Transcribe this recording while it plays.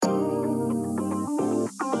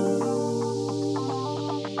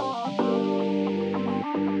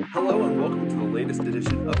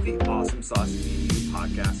Awesome Sauce EDU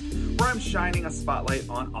podcast, where I'm shining a spotlight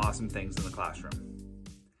on awesome things in the classroom.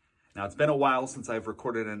 Now, it's been a while since I've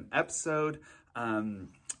recorded an episode.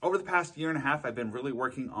 Over the past year and a half, I've been really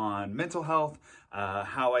working on mental health,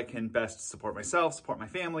 how I can best support myself, support my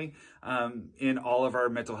family in all of our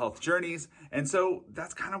mental health journeys. And so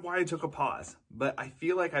that's kind of why I took a pause. But I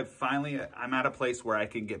feel like I'm at a place where I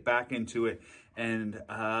can get back into it and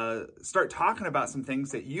start talking about some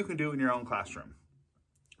things that you can do in your own classroom.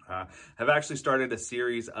 I've actually started a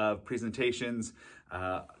series of presentations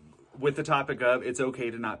with the topic of it's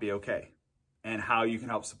okay to not be okay, and how you can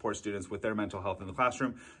help support students with their mental health in the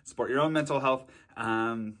classroom, support your own mental health.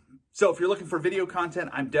 So if you're looking for video content,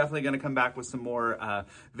 I'm definitely going to come back with some more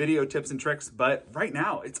video tips and tricks. But right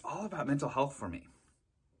now, it's all about mental health for me.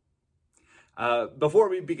 Before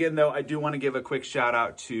we begin, though, I do want to give a quick shout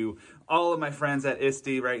out to all of my friends at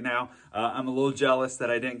ISTE right now. I'm a little jealous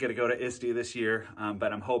that I didn't get to go to ISTE this year,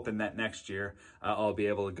 but I'm hoping that next year I'll be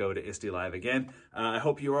able to go to ISTE Live again. I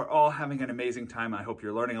hope you are all having an amazing time. I hope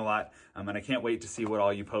you're learning a lot, and I can't wait to see what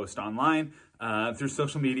all you post online through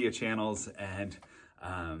social media channels, and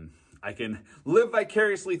I can live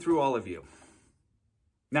vicariously through all of you.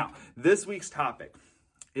 Now, this week's topic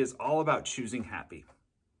is all about choosing happy.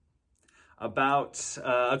 About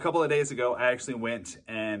a couple of days ago, I actually went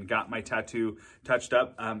and got my tattoo touched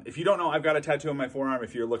up. If you don't know, I've got a tattoo on my forearm.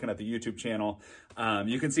 If you're looking at the YouTube channel,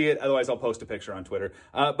 you can see it. Otherwise, I'll post a picture on Twitter.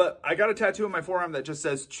 But I got a tattoo on my forearm that just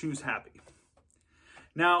says, choose happy.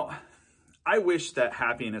 Now, I wish that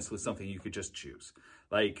happiness was something you could just choose.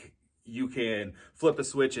 Like, you can flip a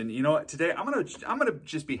switch and, you know what, today I'm gonna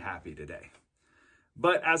just be happy today.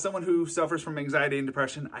 But as someone who suffers from anxiety and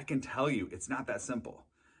depression, I can tell you it's not that simple.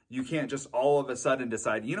 You can't just all of a sudden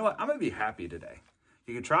decide, you know what, I'm going to be happy today.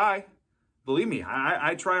 You can try. Believe me,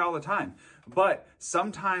 I try all the time. But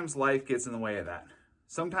sometimes life gets in the way of that.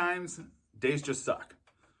 Sometimes days just suck.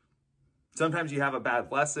 Sometimes you have a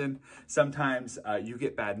bad lesson. Sometimes you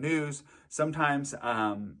get bad news. Sometimes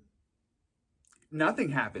nothing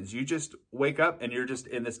happens. You just wake up and you're just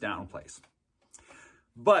in this down place.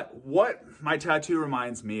 But what my tattoo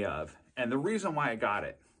reminds me of, and the reason why I got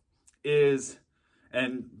it is...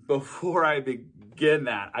 And before I begin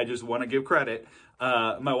that, I just want to give credit.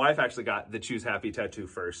 My wife actually got the Choose Happy tattoo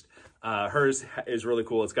first. Hers is really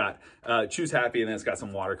cool. It's got Choose Happy, and then it's got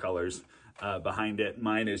some watercolors behind it.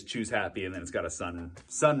 Mine is Choose Happy, and then it's got a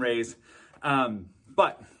sun rays.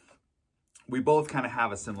 But we both kind of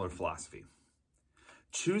have a similar philosophy.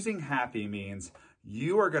 Choosing happy means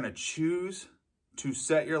you are going to choose to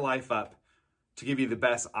set your life up to give you the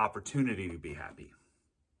best opportunity to be happy.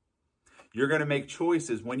 You're going to make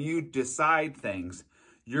choices. When you decide things,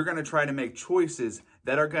 you're going to try to make choices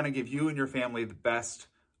that are going to give you and your family the best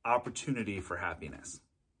opportunity for happiness.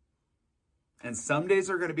 And some days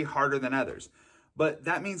are going to be harder than others. But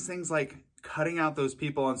that means things like cutting out those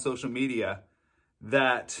people on social media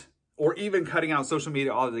or even cutting out social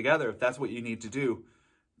media altogether if that's what you need to do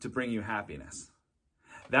to bring you happiness.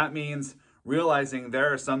 That means realizing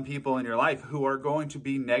there are some people in your life who are going to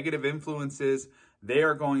be negative influences. They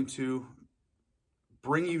are going to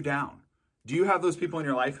bring you down. Do you have those people in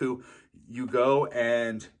your life who you go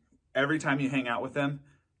and every time you hang out with them,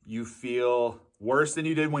 you feel worse than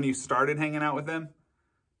you did when you started hanging out with them?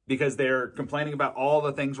 Because they're complaining about all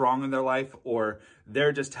the things wrong in their life, or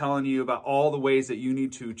they're just telling you about all the ways that you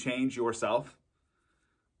need to change yourself?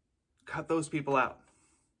 Cut those people out.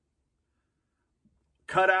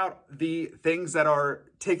 Cut out the things that are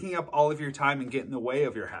taking up all of your time and get in the way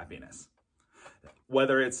of your happiness.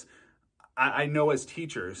 Whether it's, I know as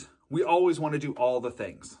teachers, we always want to do all the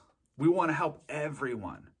things. We want to help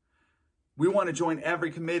everyone. We want to join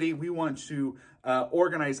every committee. We want to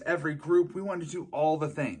organize every group. We want to do all the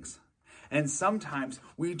things. And sometimes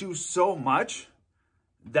we do so much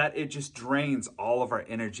that it just drains all of our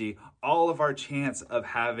energy, all of our chance of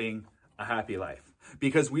having a happy life,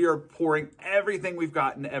 because we are pouring everything we've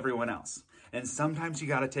got into everyone else. And sometimes you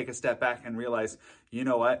got to take a step back and realize, you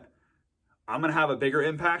know what? I'm going to have a bigger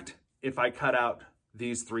impact if I cut out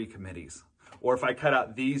these 3 committees, or if I cut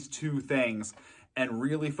out these 2 things and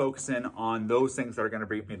really focus in on those things that are going to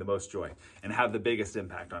bring me the most joy and have the biggest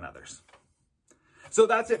impact on others. So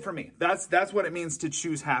that's it for me. That's what it means to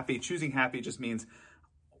choose happy. Choosing happy just means,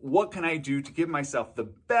 what can I do to give myself the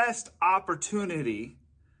best opportunity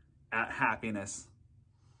at happiness?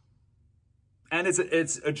 And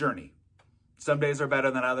it's a journey. Some days are better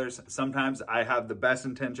than others. Sometimes I have the best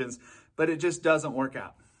intentions, but it just doesn't work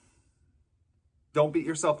out. Don't beat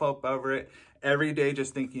yourself up over it. Every day,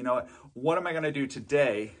 just think, you know what am I going to do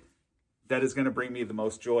today that is going to bring me the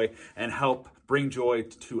most joy and help bring joy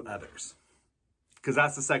to others? Because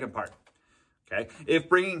that's the second part. Okay? If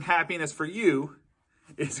bringing happiness for you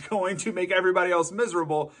is going to make everybody else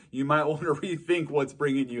miserable, you might want to rethink what's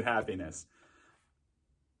bringing you happiness.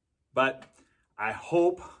 But I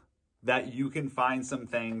hope that you can find some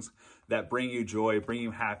things that bring you joy, bring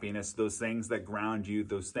you happiness, those things that ground you,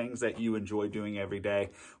 those things that you enjoy doing every day,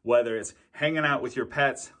 whether it's hanging out with your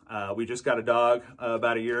pets. We just got a dog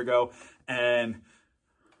about a year ago, and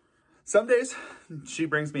some days she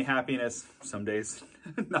brings me happiness, some days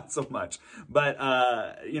not so much. But,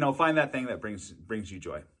 find that thing that brings you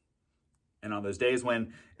joy. And on those days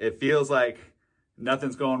when it feels like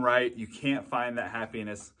nothing's going right, you can't find that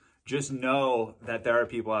happiness, just know that there are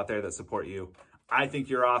people out there that support you. I think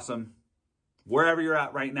you're awesome. Wherever you're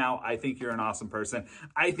at right now, I think you're an awesome person.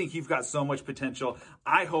 I think you've got so much potential.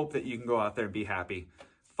 I hope that you can go out there and be happy.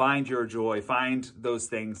 Find your joy. Find those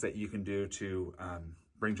things that you can do to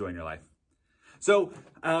bring joy in your life. So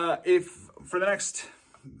if for the next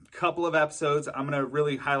couple of episodes, I'm going to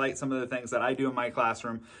really highlight some of the things that I do in my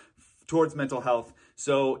classroom towards mental health.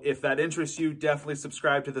 So if that interests you, definitely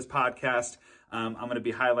subscribe to this podcast. I'm going to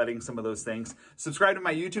be highlighting some of those things. Subscribe to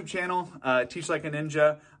my YouTube channel, Teach Like a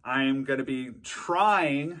Ninja. I'm going to be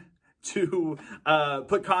trying to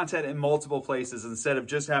put content in multiple places instead of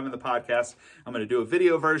just having the podcast. I'm going to do a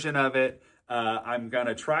video version of it. I'm going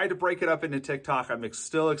to try to break it up into TikTok. I'm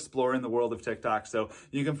still exploring the world of TikTok. So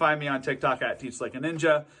you can find me on TikTok at Teach Like a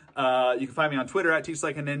Ninja. You can find me on Twitter at Teach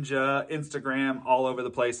Like a Ninja, Instagram, all over the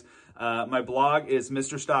place. My blog is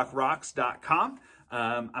MrStockRocks.com.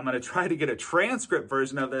 I'm going to try to get a transcript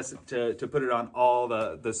version of this to put it on all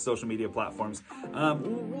the social media platforms.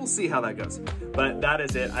 We'll see how that goes. But that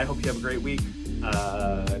is it. I hope you have a great week.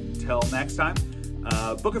 Till next time,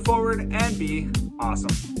 book it forward and be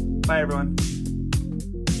awesome. Bye, everyone.